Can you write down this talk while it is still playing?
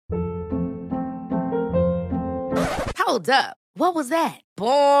Hold up. What was that?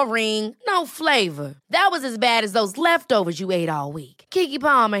 Boring. No flavor. That was as bad as those leftovers you ate all week. Keke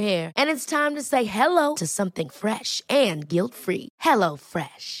Palmer here, and it's time to say hello to something fresh and guilt-free. Hello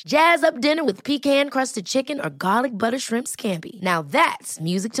Fresh. Jazz up dinner with pecan-crusted chicken or garlic butter shrimp scampi. Now that's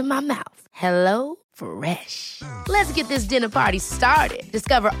music to my mouth. Hello Fresh. Let's get this dinner party started.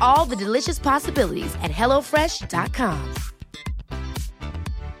 Discover all the delicious possibilities at hellofresh.com.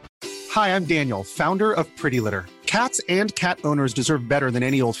 Hi, I'm Daniel, founder of Pretty Litter. Cats and cat owners deserve better than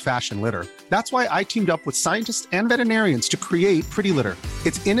any old-fashioned litter. That's why I teamed up with scientists and veterinarians to create Pretty Litter.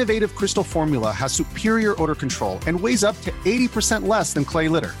 Its innovative crystal formula has superior odor control and weighs up to 80% less than clay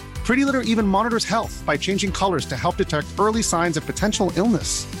litter. Pretty Litter even monitors health by changing colors to help detect early signs of potential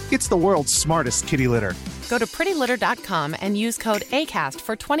illness. It's the world's smartest kitty litter. Go to prettylitter.com and use code ACAST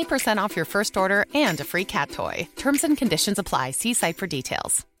for 20% off your first order and a free cat toy. Terms and conditions apply. See site for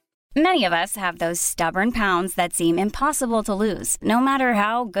details. Many of us have those stubborn pounds that seem impossible to lose, no matter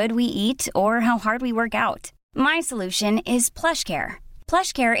how good we eat or how hard we work out. My solution is PlushCare.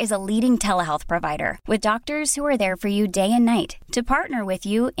 PlushCare is a leading telehealth provider with doctors who are there for you day and night to partner with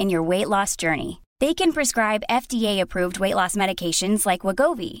you in your weight loss journey. They can prescribe FDA-approved weight loss medications like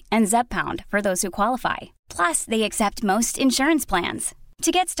Wegovy and Zepbound for those who qualify. Plus, they accept most insurance plans.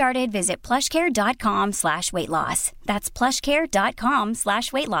 To get started, visit plushcare.com/weightloss. That's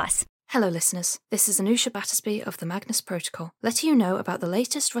plushcare.com/weightloss. Hello listeners, this is Anusha Battersby of the Magnus Protocol, letting you know about the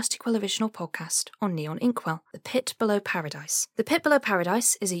latest Rusty Quill original podcast on Neon Inkwell, The Pit Below Paradise. The Pit Below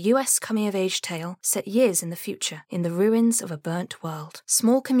Paradise is a US coming-of-age tale set years in the future, in the ruins of a burnt world.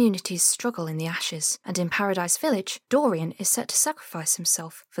 Small communities struggle in the ashes, and in Paradise Village, Dorian is set to sacrifice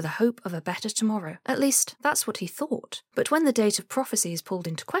himself for the hope of a better tomorrow. At least, that's what he thought. But when the date of prophecy is pulled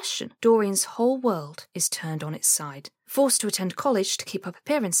into question, Dorian's whole world is turned on its side. Forced to attend college to keep up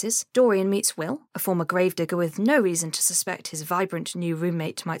appearances, Dorian meets Will, a former gravedigger with no reason to suspect his vibrant new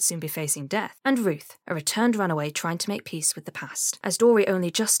roommate might soon be facing death, and Ruth, a returned runaway trying to make peace with the past. As Dory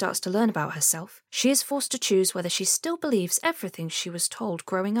only just starts to learn about herself, she is forced to choose whether she still believes everything she was told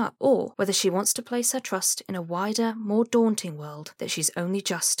growing up, or whether she wants to place her trust in a wider, more daunting world that she's only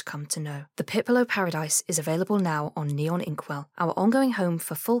just come to know. The Pit Below Paradise is available now on Neon Inkwell, our ongoing home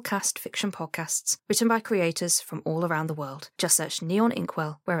for full-cast fiction podcasts, written by creators from all around the world. Just search Neon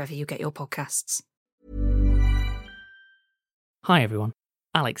Inkwell wherever you get your podcasts. Hi everyone,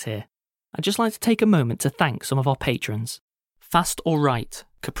 Alex here. I'd just like to take a moment to thank some of our patrons. Fast or Right,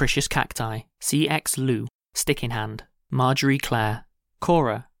 Capricious Cacti, CX Lou, Stick in Hand, Marjorie Clare,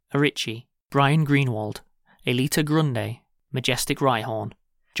 Cora, Arichi, Brian Greenwald, Elita Grunde, Majestic Rhyhorn,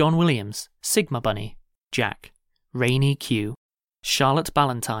 John Williams, Sigma Bunny, Jack, Rainy Q, Charlotte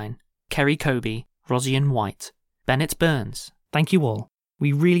Ballantyne, Kerry Kobe, Rosian White, Bennett Burns. Thank you all.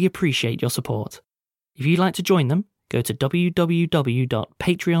 We really appreciate your support. If you'd like to join them, go to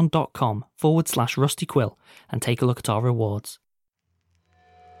www.patreon.com/rustyquill and take a look at our rewards.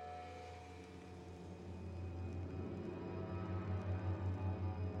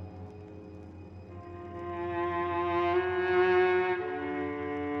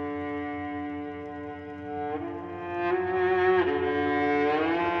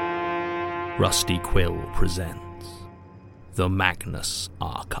 Rusty Quill presents The Magnus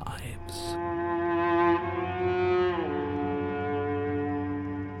Archives.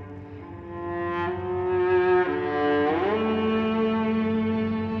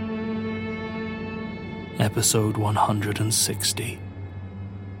 Episode 160.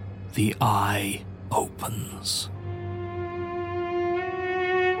 The Eye Opens.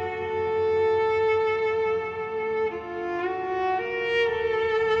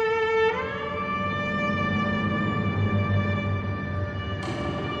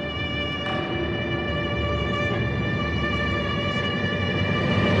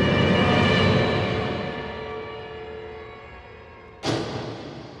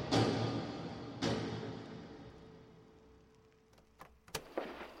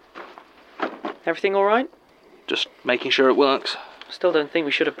 Everything alright? Just making sure it works. Still don't think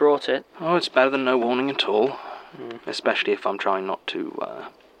we should have brought it. Oh, it's better than no warning at all. Especially if I'm trying not to,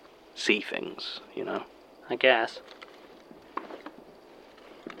 see things, you know. I guess.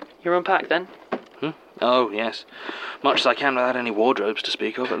 You're unpacked then? Oh, yes. Much as I can without any wardrobes to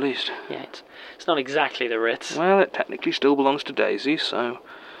speak of, at least. Yeah, it's not exactly the Ritz. Well, it technically still belongs to Daisy, so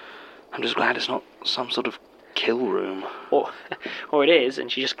I'm just glad it's not some sort of kill room. Or it is,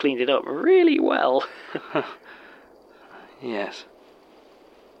 and she just cleaned it up really well. Yes.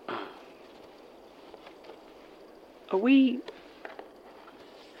 Are we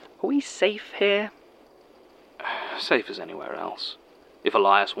safe here? Safe as anywhere else. If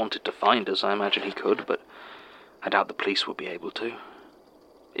Elias wanted to find us, I imagine he could, but I doubt the police will be able to.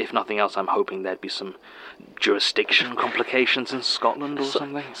 If nothing else, I'm hoping there'd be some jurisdiction complications in Scotland or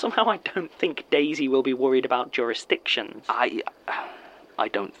something. Somehow I don't think Daisy will be worried about jurisdictions. I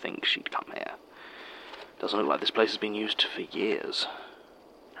don't think she'd come here. Doesn't look like this place has been used for years.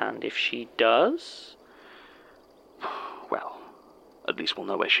 And if she does? Well, at least we'll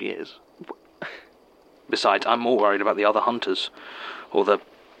know where she is. Besides, I'm more worried about the other hunters, or the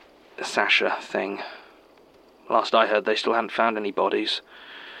Sasha thing. Last I heard, they still hadn't found any bodies.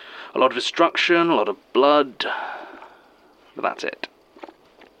 A lot of destruction, a lot of blood, but that's it.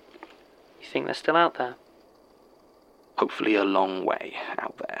 You think they're still out there? Hopefully a long way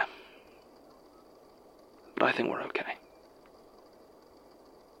out there. But I think we're okay.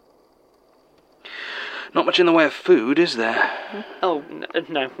 Not much in the way of food, is there? Oh,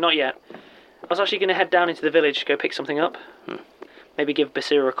 no, not yet. I was actually going to head down into the village to go pick something up. Maybe give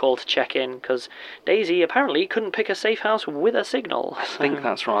Basira a call to check in, because Daisy apparently couldn't pick a safe house with a signal. I think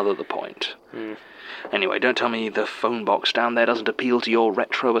that's rather the point. Anyway, don't tell me the phone box down there doesn't appeal to your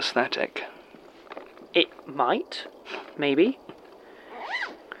retro aesthetic. It might. Maybe.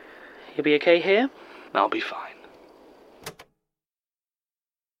 You'll be okay here? I'll be fine.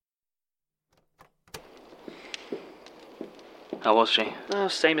 How was she? Oh,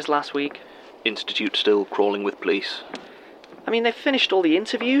 same as last week. Institute still crawling with police? I mean, they've finished all the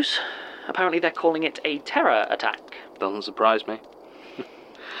interviews. Apparently they're calling it a terror attack. Doesn't surprise me.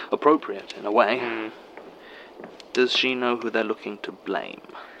 Appropriate, in a way. Does she know who they're looking to blame?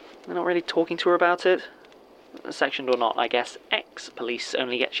 They're not really talking to her about it. Sectioned or not, I guess ex-police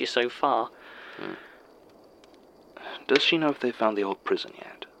only gets you so far. Does she know if they've found the old prison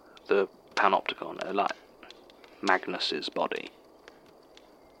yet? The Panopticon, like Magnus's body?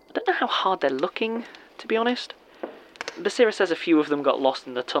 I don't know how hard they're looking, to be honest. Basira says a few of them got lost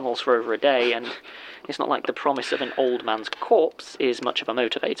in the tunnels for over a day, and it's not like the promise of an old man's corpse is much of a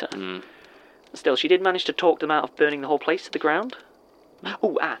motivator. Still, she did manage to talk them out of burning the whole place to the ground.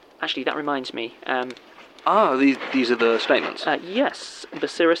 Actually, that reminds me. These are the statements? Yes.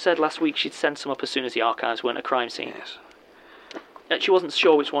 Basira said last week she'd send some up as soon as the archives weren't a crime scene. Yes. She wasn't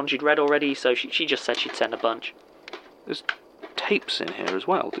sure which ones she'd read already, so she just said she'd send a bunch. There's tapes in here as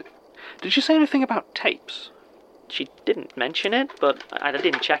well. Did she say anything about tapes? She didn't mention it, but I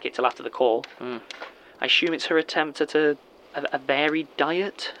didn't check it till after the call. I assume it's her attempt at a varied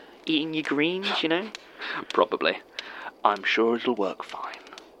diet, eating your greens, you know? Probably. I'm sure it'll work fine.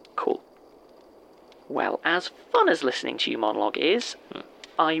 Cool. Well, as fun as listening to you monologue is,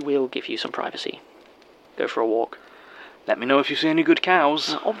 I will give you some privacy. Go for a walk. Let me know if you see any good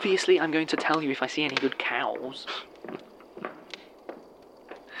cows. Obviously, I'm going to tell you if I see any good cows.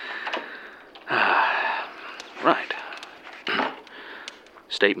 Right.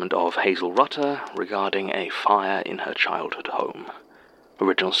 Statement of Hazel Rutter regarding a fire in her childhood home.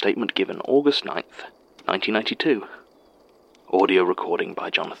 Original statement given August 9th, 1992. Audio recording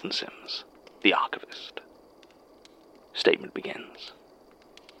by Jonathan Sims, the archivist. Statement begins.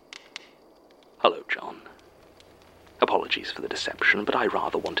 Hello, John. Apologies for the deception, but I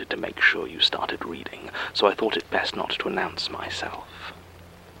rather wanted to make sure you started reading, so I thought it best not to announce myself.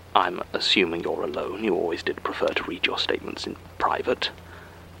 I'm assuming you're alone. You always did prefer to read your statements in private.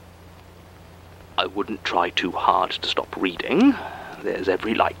 I wouldn't try too hard to stop reading. There's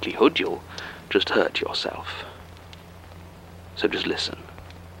every likelihood you'll just hurt yourself. So just listen.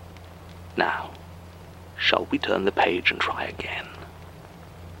 Now, shall we turn the page and try again?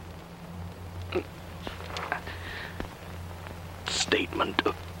 Statement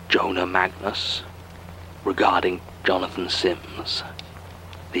of Jonah Magnus regarding Jonathan Sims,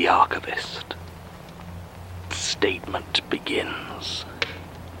 the archivist. Statement begins.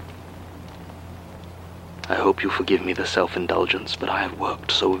 I hope you forgive me the self-indulgence, but I have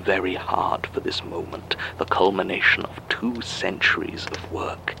worked so very hard for this moment, the culmination of 2 centuries of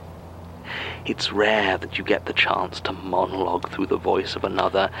work. It's rare that you get the chance to monologue through the voice of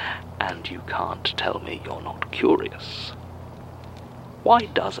another, and you can't tell me you're not curious. Why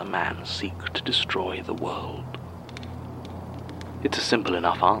does a man seek to destroy the world? It's a simple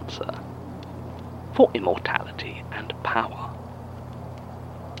enough answer. For immortality and power.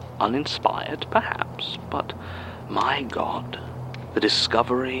 Uninspired, perhaps, but my God, the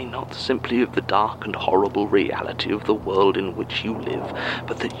discovery not simply of the dark and horrible reality of the world in which you live,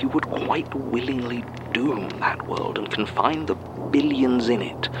 but that you would quite willingly doom that world and confine the billions in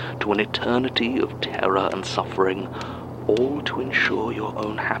it to an eternity of terror and suffering, all to ensure your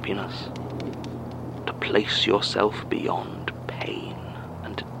own happiness, to place yourself beyond pain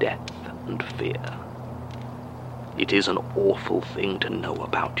and death and fear. It is an awful thing to know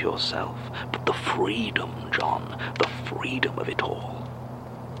about yourself, but the freedom, John, the freedom of it all.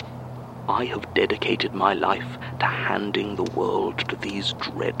 I have dedicated my life to handing the world to these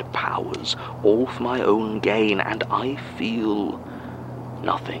dread powers, all for my own gain, and I feel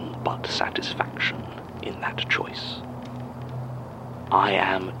nothing but satisfaction in that choice. I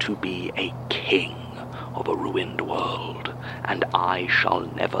am to be a king of a ruined world, and I shall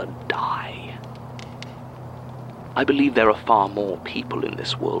never die. I believe there are far more people in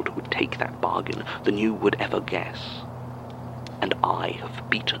this world who would take that bargain than you would ever guess, and I have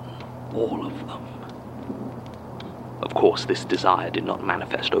beaten all of them. Of course, this desire did not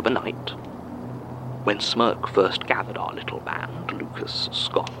manifest overnight. When Smirk first gathered our little band, Lucas,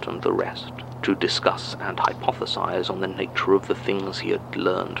 Scott, and the rest, to discuss and hypothesize on the nature of the things he had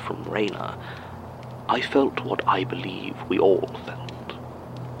learned from Rayna, I felt what I believe we all felt: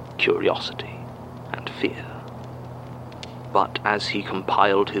 curiosity and fear. But as he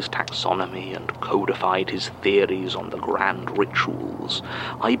compiled his taxonomy and codified his theories on the grand rituals,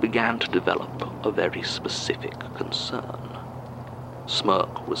 I began to develop a very specific concern.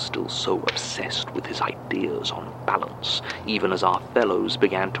 Smirk was still so obsessed with his ideas on balance, even as our fellows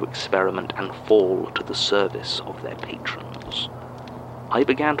began to experiment and fall to the service of their patrons. I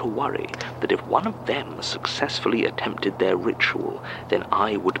began to worry that if one of them successfully attempted their ritual, then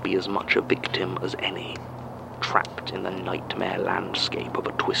I would be as much a victim as any, trapped in the nightmare landscape of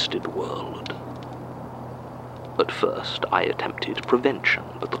a twisted world. At first, I attempted prevention,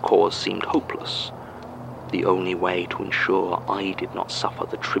 but the cause seemed hopeless. The only way to ensure I did not suffer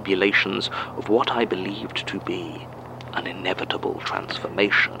the tribulations of what I believed to be an inevitable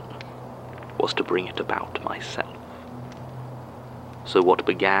transformation was to bring it about myself. So what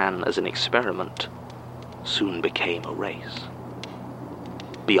began as an experiment soon became a race.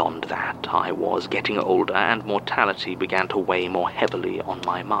 Beyond that, I was getting older, and mortality began to weigh more heavily on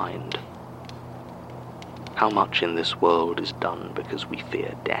my mind. How much in this world is done because we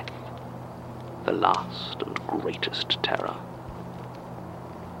fear death, the last and greatest terror?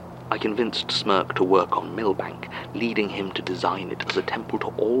 I convinced Smirk to work on Milbank, leading him to design it as a temple to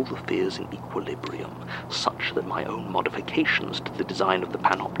all the fears in equilibrium, such that my own modifications to the design of the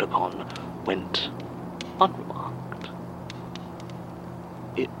Panopticon went unremarked.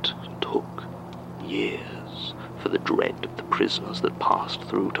 It took years for the dread of the prisoners that passed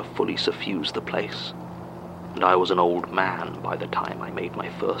through to fully suffuse the place, and I was an old man by the time I made my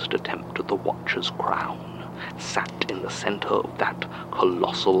first attempt at the Watcher's Crown, sat in the center of that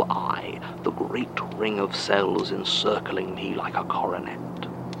colossal eye, the great ring of cells encircling me like a coronet.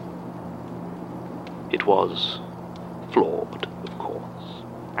 It was flawed, of course,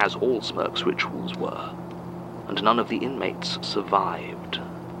 as all Smirk's rituals were, and none of the inmates survived,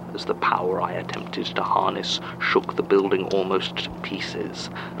 as the power I attempted to harness shook the building almost to pieces,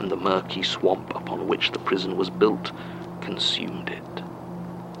 and the murky swamp upon which the prison was built consumed it.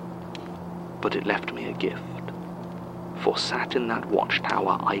 But it left me a gift, for sat in that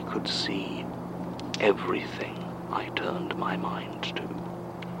watchtower I could see everything I turned my mind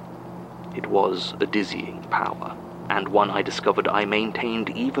to. It was a dizzying power, and one I discovered I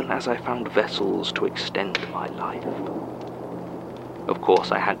maintained even as I found vessels to extend my life. Of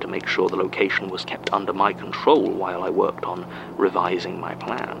course, I had to make sure the location was kept under my control while I worked on revising my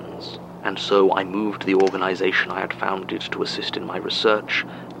plans, and so I moved the organization I had founded to assist in my research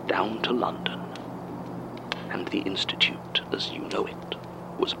down to London, and the Institute, as you know it,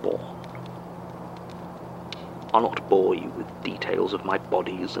 was born. I'll not bore you with details of my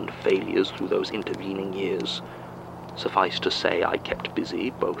bodies and failures through those intervening years. Suffice to say, I kept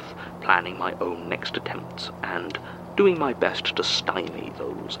busy, both planning my own next attempts and doing my best to stymie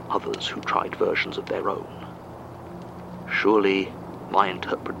those others who tried versions of their own. Surely, my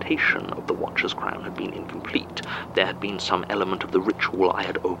interpretation of the Watcher's Crown had been incomplete. There had been some element of the ritual I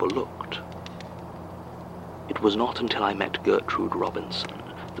had overlooked. It was not until I met Gertrude Robinson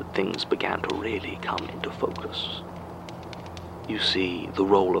that things began to really come into focus. You see, the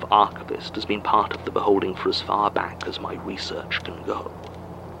role of archivist has been part of the Beholding for as far back as my research can go.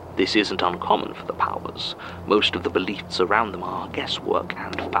 This isn't uncommon for the powers. Most of the beliefs around them are guesswork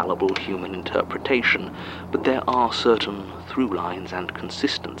and fallible human interpretation, but there are certain through lines and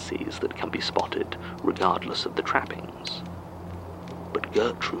consistencies that can be spotted regardless of the trappings. But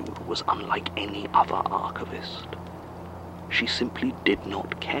Gertrude was unlike any other archivist. She simply did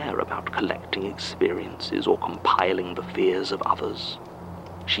not care about collecting experiences or compiling the fears of others.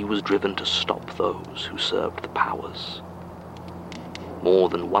 She was driven to stop those who served the powers. More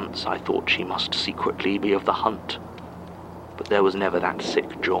than once I thought she must secretly be of the hunt, but there was never that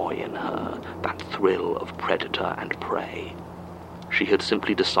sick joy in her, that thrill of predator and prey. She had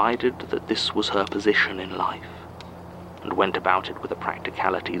simply decided that this was her position in life, and went about it with a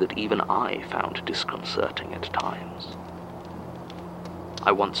practicality that even I found disconcerting at times.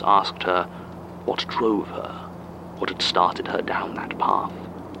 I once asked her what drove her, what had started her down that path.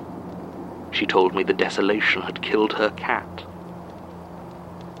 She told me the desolation had killed her cat.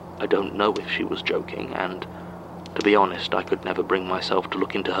 I don't know if she was joking, and, to be honest, I could never bring myself to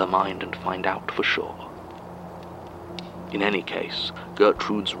look into her mind and find out for sure. In any case,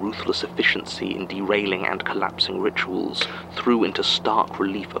 Gertrude's ruthless efficiency in derailing and collapsing rituals threw into stark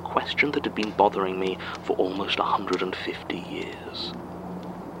relief a question that had been bothering me for almost 150 years.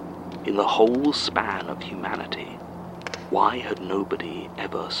 In the whole span of humanity, why had nobody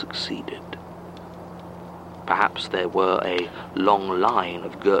ever succeeded? Perhaps there were a long line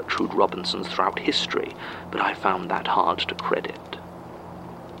of Gertrude Robinsons throughout history, but I found that hard to credit.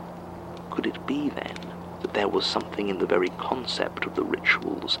 Could it be, then, that there was something in the very concept of the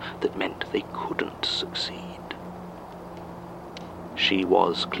rituals that meant they couldn't succeed? She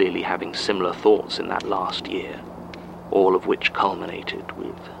was clearly having similar thoughts in that last year, all of which culminated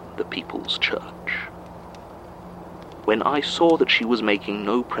with the People's Church. When I saw that she was making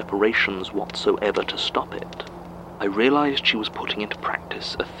no preparations whatsoever to stop it, I realized she was putting into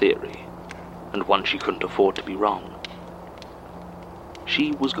practice a theory, and one she couldn't afford to be wrong.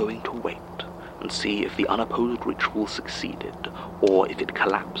 She was going to wait and see if the unopposed ritual succeeded, or if it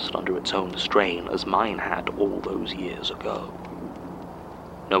collapsed under its own strain as mine had all those years ago.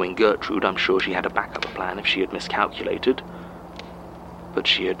 Knowing Gertrude, I'm sure she had a backup plan if she had miscalculated, but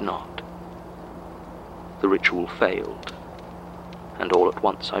she had not. The ritual failed, and all at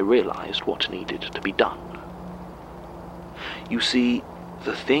once I realized what needed to be done. You see,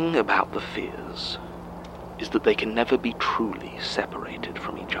 the thing about the fears is that they can never be truly separated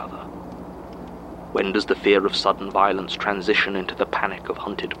from each other. When does the fear of sudden violence transition into the panic of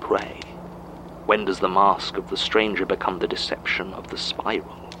hunted prey? When does the mask of the stranger become the deception of the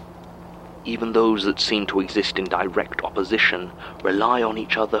spiral? Even those that seem to exist in direct opposition rely on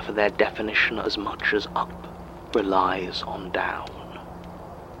each other for their definition as much as up relies on down.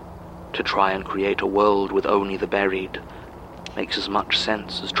 To try and create a world with only the buried makes as much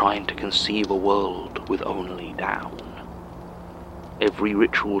sense as trying to conceive a world with only down. Every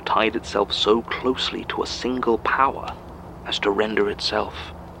ritual tied itself so closely to a single power as to render itself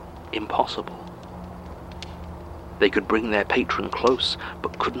impossible. They could bring their patron close,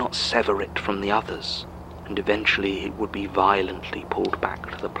 but could not sever it from the others, and eventually it would be violently pulled back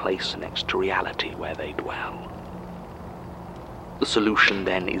to the place next to reality where they dwell. The solution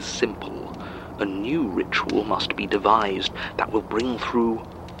then is simple. A new ritual must be devised that will bring through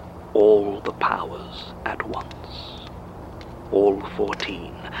all the powers at once. All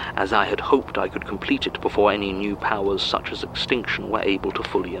 14, as I had hoped I could complete it before any new powers such as extinction were able to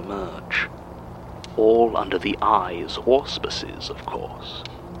fully emerge. All under the Eye's auspices, of course.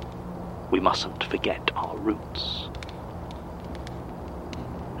 We mustn't forget our roots.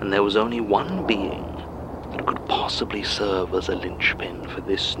 And there was only one being that could possibly serve as a linchpin for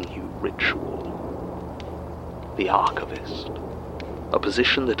this new ritual. The Archivist, a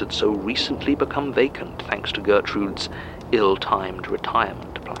position that had so recently become vacant thanks to Gertrude's ill-timed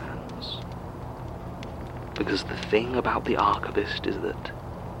retirement plans. Because the thing about the Archivist is that,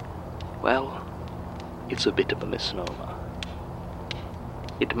 well, it's a bit of a misnomer.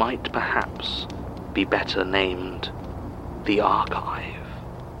 It might perhaps be better named the Archive.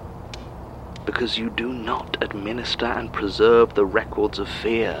 Because you do not administer and preserve the records of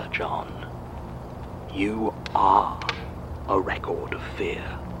fear, John. You are a record of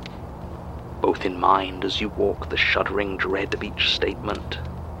fear, both in mind as you walk the shuddering dread of each statement,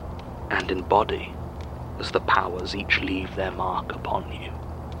 and in body as the powers each leave their mark upon you.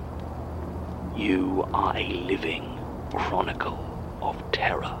 You are a living chronicle of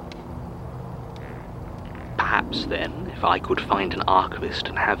terror. Perhaps then, if I could find an archivist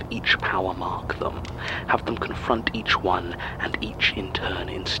and have each power mark them, have them confront each one, and each in turn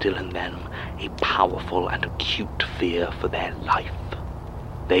instill in them a powerful and acute fear for their life,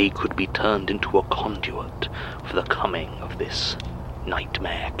 they could be turned into a conduit for the coming of this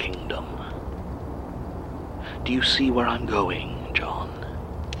nightmare kingdom. Do you see where I'm going, John?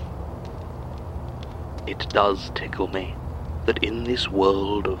 It does tickle me that in this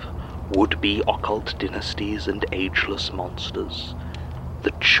world of would-be occult dynasties and ageless monsters,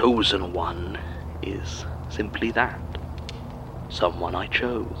 the chosen one is simply that. Someone I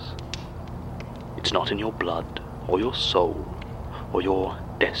chose. It's not in your blood, or your soul, or your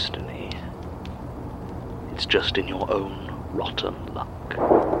destiny. It's just in your own rotten luck.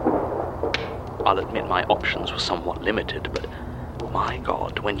 I'll admit my options were somewhat limited, but my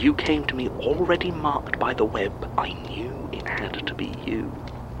God, when you came to me already marked by the web, I knew it had to be you.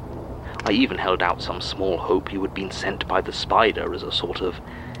 I even held out some small hope you had been sent by the spider as a sort of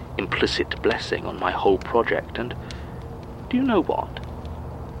implicit blessing on my whole project, and do you know what?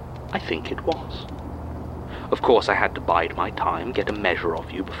 I think it was. Of course, I had to bide my time, get a measure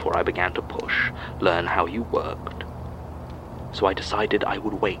of you before I began to push, learn how you worked. So I decided I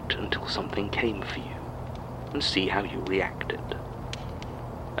would wait until something came for you, and see how you reacted.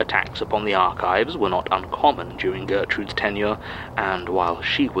 Attacks upon the archives were not uncommon during Gertrude's tenure, and while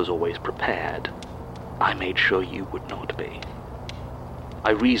she was always prepared, I made sure you would not be.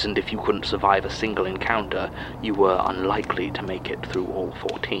 I reasoned if you couldn't survive a single encounter, you were unlikely to make it through all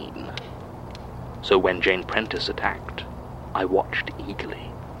 14. So when Jane Prentice attacked, I watched eagerly,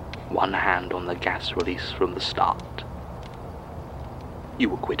 one hand on the gas release from the start.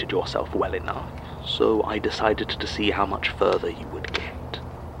 You acquitted yourself well enough, so I decided to see how much further you would get,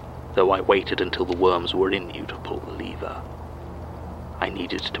 though I waited until the worms were in you to pull the lever. I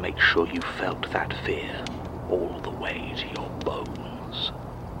needed to make sure you felt that fear all the way to your bones.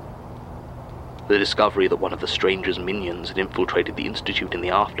 The discovery that one of the Stranger's minions had infiltrated the Institute in the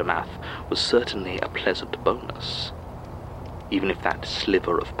aftermath was certainly a pleasant bonus. Even if that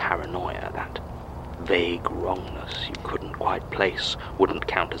sliver of paranoia, that vague wrongness you couldn't quite place, wouldn't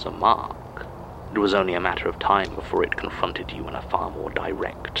count as a mark, it was only a matter of time before it confronted you in a far more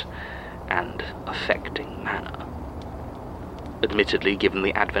direct and affecting manner. Admittedly, given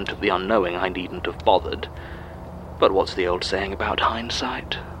the advent of the unknowing, I needn't have bothered, but what's the old saying about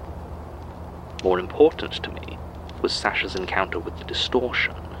hindsight? More important to me was Sasha's encounter with the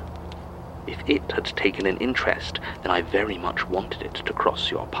distortion. If it had taken an interest, then I very much wanted it to cross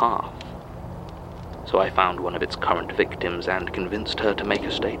your path. So I found one of its current victims and convinced her to make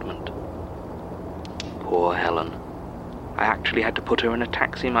a statement. Poor Helen. I actually had to put her in a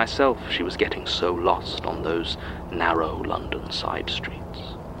taxi myself. She was getting so lost on those narrow London side streets.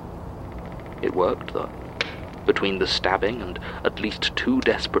 It worked, though. Between the stabbing and at least 2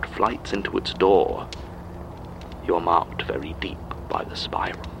 desperate flights into its door, you're marked very deep by the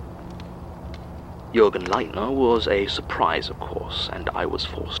spiral. Jürgen Leitner was a surprise, of course, and I was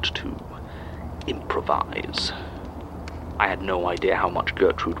forced to improvise. I had no idea how much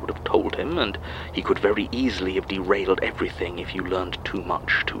Gertrude would have told him, and he could very easily have derailed everything if you learned too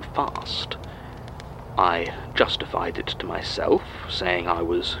much too fast. I justified it to myself, saying I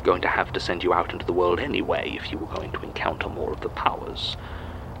was going to have to send you out into the world anyway if you were going to encounter more of the powers.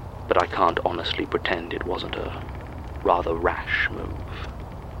 But I can't honestly pretend it wasn't a rather rash move.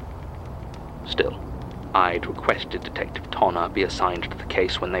 Still, I'd requested Detective Tonner be assigned to the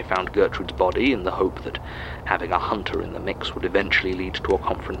case when they found Gertrude's body in the hope that having a hunter in the mix would eventually lead to a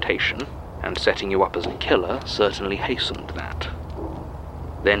confrontation, and setting you up as a killer certainly hastened that.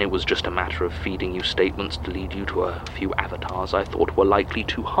 Then it was just a matter of feeding you statements to lead you to a few avatars I thought were likely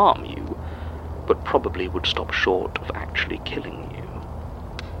to harm you, but probably would stop short of actually killing you.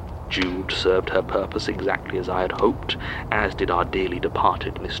 Jude served her purpose exactly as I had hoped, as did our dearly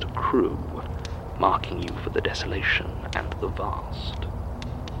departed Mr. Crew, marking you for the desolation and the vast.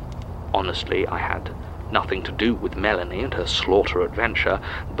 Honestly, I had nothing to do with Melanie and her slaughter adventure,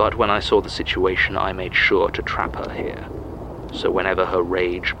 but when I saw the situation, I made sure to trap her here. So whenever her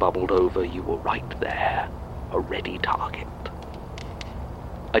rage bubbled over, you were right there, a ready target.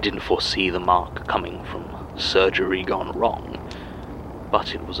 I didn't foresee the mark coming from surgery gone wrong,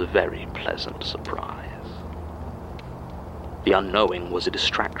 but it was a very pleasant surprise. The unknowing was a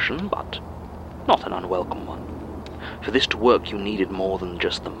distraction, but not an unwelcome one. For this to work, you needed more than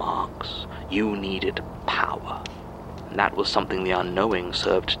just the marks. You needed power. And that was something the unknowing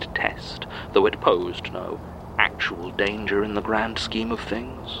served to test, though it posed no actual danger in the grand scheme of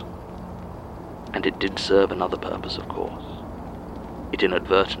things. And it did serve another purpose, of course. It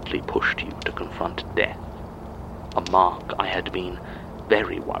inadvertently pushed you to confront death, a mark I had been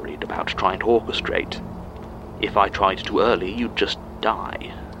very worried about trying to orchestrate. If I tried too early, you'd just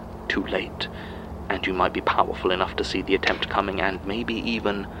die. Too late, and you might be powerful enough to see the attempt coming and maybe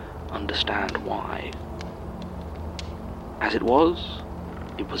even understand why. As it was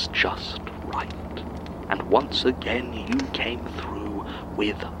just right. And once again you came through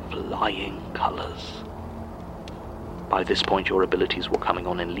with flying colors. By this point your abilities were coming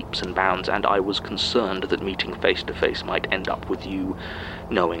on in leaps and bounds, and I was concerned that meeting face to face might end up with you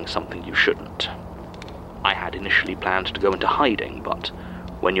knowing something you shouldn't. I had initially planned to go into hiding, but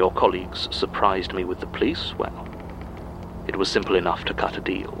when your colleagues surprised me with the police, well, it was simple enough to cut a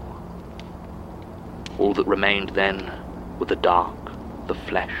deal. All that remained then with the dark, the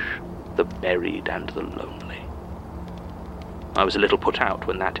flesh, the buried, and the lonely. I was a little put out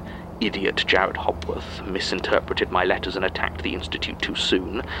when that idiot Jared Hopworth misinterpreted my letters and attacked the Institute too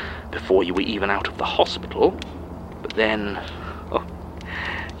soon, before you were even out of the hospital. But then,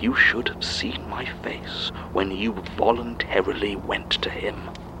 you should have seen my face when you voluntarily went to him.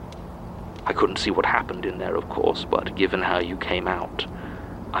 I couldn't see what happened in there, of course, but given how you came out,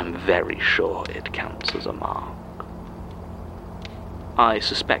 I'm very sure it counts as a mark. I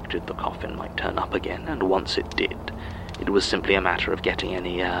suspected the coffin might turn up again, and once it did, it was simply a matter of getting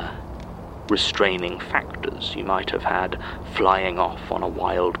any, restraining factors you might have had flying off on a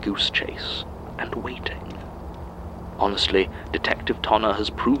wild goose chase, and waiting. Honestly, Detective Tonner has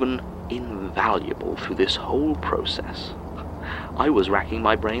proven invaluable through this whole process. I was racking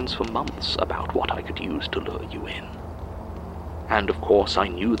my brains for months about what I could use to lure you in. And of course I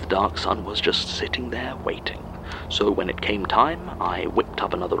knew the Dark Sun was just sitting there waiting, so when it came time, I whipped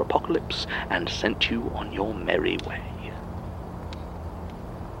up another apocalypse and sent you on your merry way.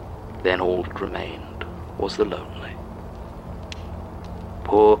 Then all that remained was the lonely.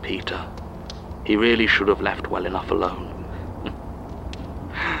 Poor Peter. He really should have left well enough alone.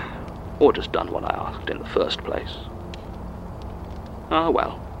 Or just done what I asked in the first place. Ah,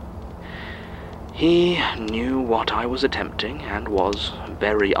 well. He knew what I was attempting and was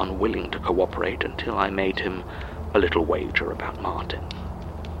very unwilling to cooperate until I made him a little wager about Martin.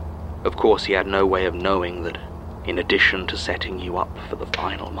 Of course, he had no way of knowing that, in addition to setting you up for the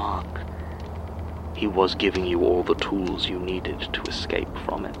final mark, he was giving you all the tools you needed to escape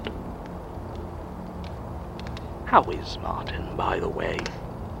from it. How is Martin, by the way?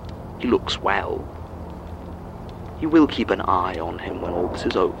 He looks well. You will keep an eye on him when all this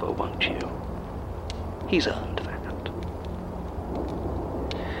is over, won't you? He's earned that.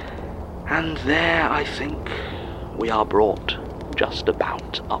 And there, I think, we are brought just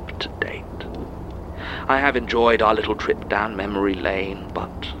about up to date. I have enjoyed our little trip down memory lane,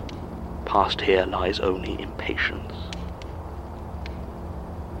 but past here lies only impatience.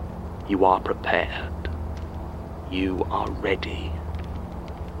 You are prepared. You are ready.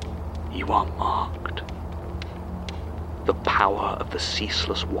 You are marked. The power of the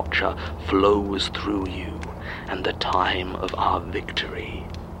ceaseless watcher flows through you, and the time of our victory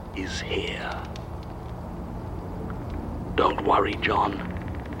is here. Don't worry, John.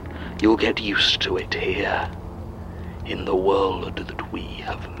 You'll get used to it here, in the world that we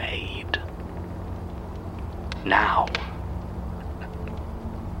have made. Now,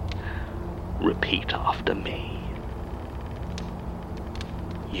 repeat after me.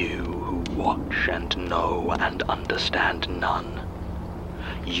 You who watch and know and understand none.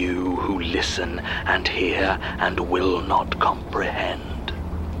 You who listen and hear and will not comprehend.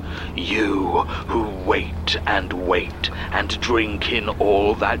 You who wait and drink in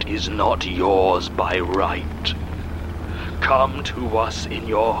all that is not yours by right. Come to us in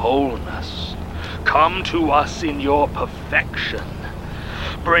your wholeness. Come to us in your perfection.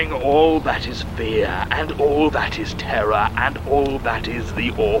 Bring all that is fear, and all that is terror, and all that is the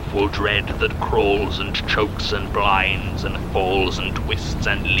awful dread that crawls and chokes and blinds and falls and twists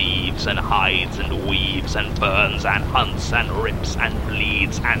and leaves and hides and weaves and burns and hunts and rips and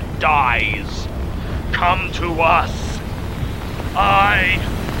bleeds and dies. Come to us. I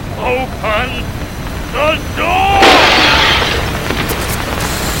open the door!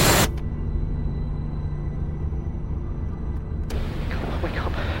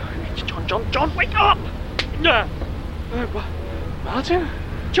 John, wake up! Martin?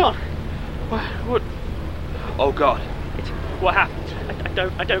 John! What? Oh, God. What happened?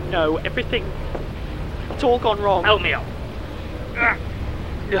 I don't know. Everything... It's all gone wrong. Help me out.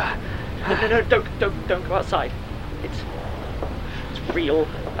 No, don't go outside. It's real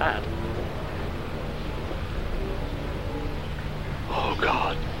bad. Oh,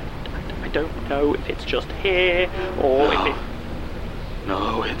 God. I don't know if it's just here, or if it...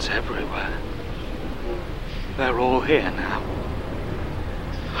 No, it's everywhere. They're all here now.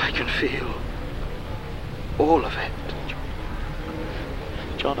 I can feel all of it.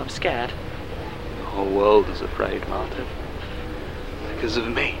 John, I'm scared. The whole world is afraid, Martin. Because of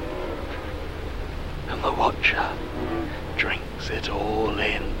me. And the Watcher drinks it all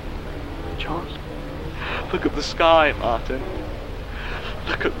in. John? Look at the sky, Martin.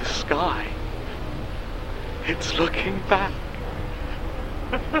 Look at the sky. It's looking back.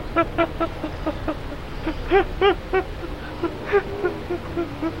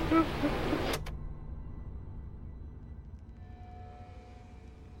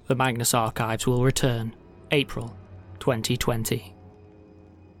 The Magnus Archives will return, April 2020.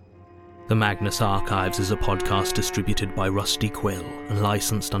 The Magnus Archives is a podcast distributed by Rusty Quill and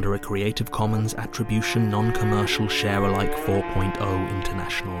licensed under a Creative Commons Attribution Non-Commercial Share-alike 4.0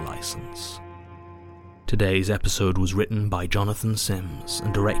 international license. Today's episode was written by Jonathan Sims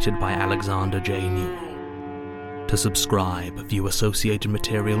and directed by Alexander J. Newell. To subscribe, view associated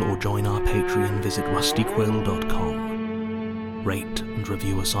material or join our Patreon, visit rustyquill.com. Rate and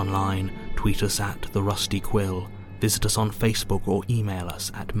review us online, tweet us at The Rusty Quill, visit us on Facebook or email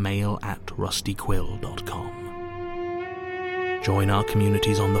us at mail@rustyquill.com. Join our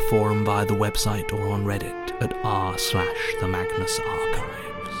communities on the forum via the website or on Reddit at r/The Magnus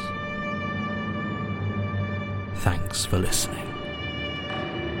Archives. Thanks for listening.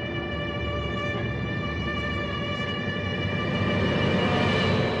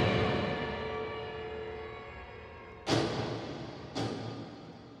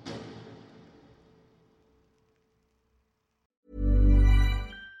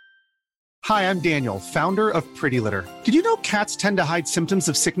 Hi, I'm Daniel, founder of Pretty Litter. Did you know cats tend to hide symptoms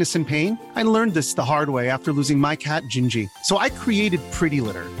of sickness and pain? I learned this the hard way after losing my cat, Gingy. So I created Pretty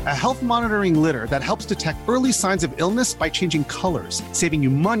Litter, a health monitoring litter that helps detect early signs of illness by changing colors, saving you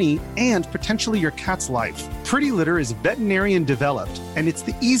money and potentially your cat's life. Pretty Litter is veterinarian developed, and it's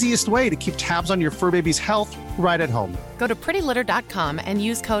the easiest way to keep tabs on your fur baby's health right at home. Go to prettylitter.com and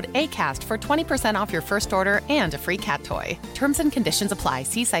use code ACAST for 20% off your first order and a free cat toy. Terms and conditions apply.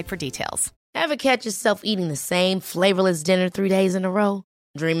 See site for details. Ever catch yourself eating the same flavorless dinner 3 days in a row?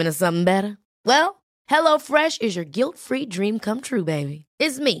 Dreaming of something better? Well, HelloFresh is your guilt-free dream come true, baby.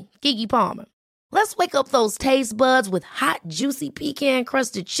 It's me, Keke Palmer. Let's wake up those taste buds with hot, juicy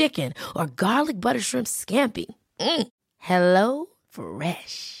pecan-crusted chicken or garlic butter shrimp scampi. Hello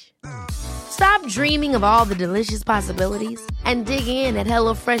Fresh. Stop dreaming of all the delicious possibilities and dig in at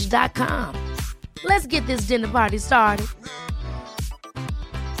HelloFresh.com. Let's get this dinner party started.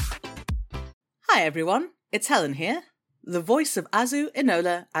 Hi everyone, it's Helen here, the voice of Azu,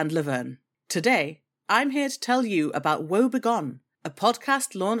 Enola and Laverne. Today, I'm here to tell you about Woe Begone, a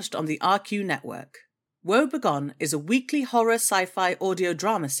podcast launched on the RQ network. Woe Begone is a weekly horror sci-fi audio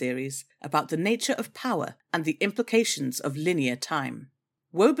drama series about the nature of power and the implications of linear time.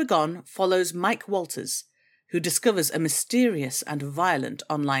 Woe Begone follows Mike Walters, who discovers a mysterious and violent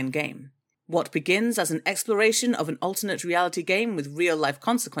online game. What begins as an exploration of an alternate reality game with real-life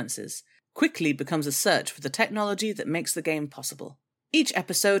consequences quickly becomes a search for the technology that makes the game possible. Each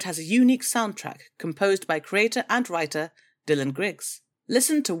episode has a unique soundtrack composed by creator and writer Dylan Griggs.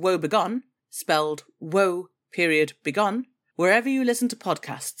 Listen to Woe Begone, spelled Woe.Begone, wherever you listen to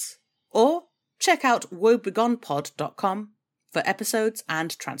podcasts. Or check out woebegonepod.com for episodes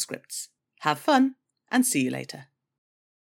and transcripts. Have fun, and see you later.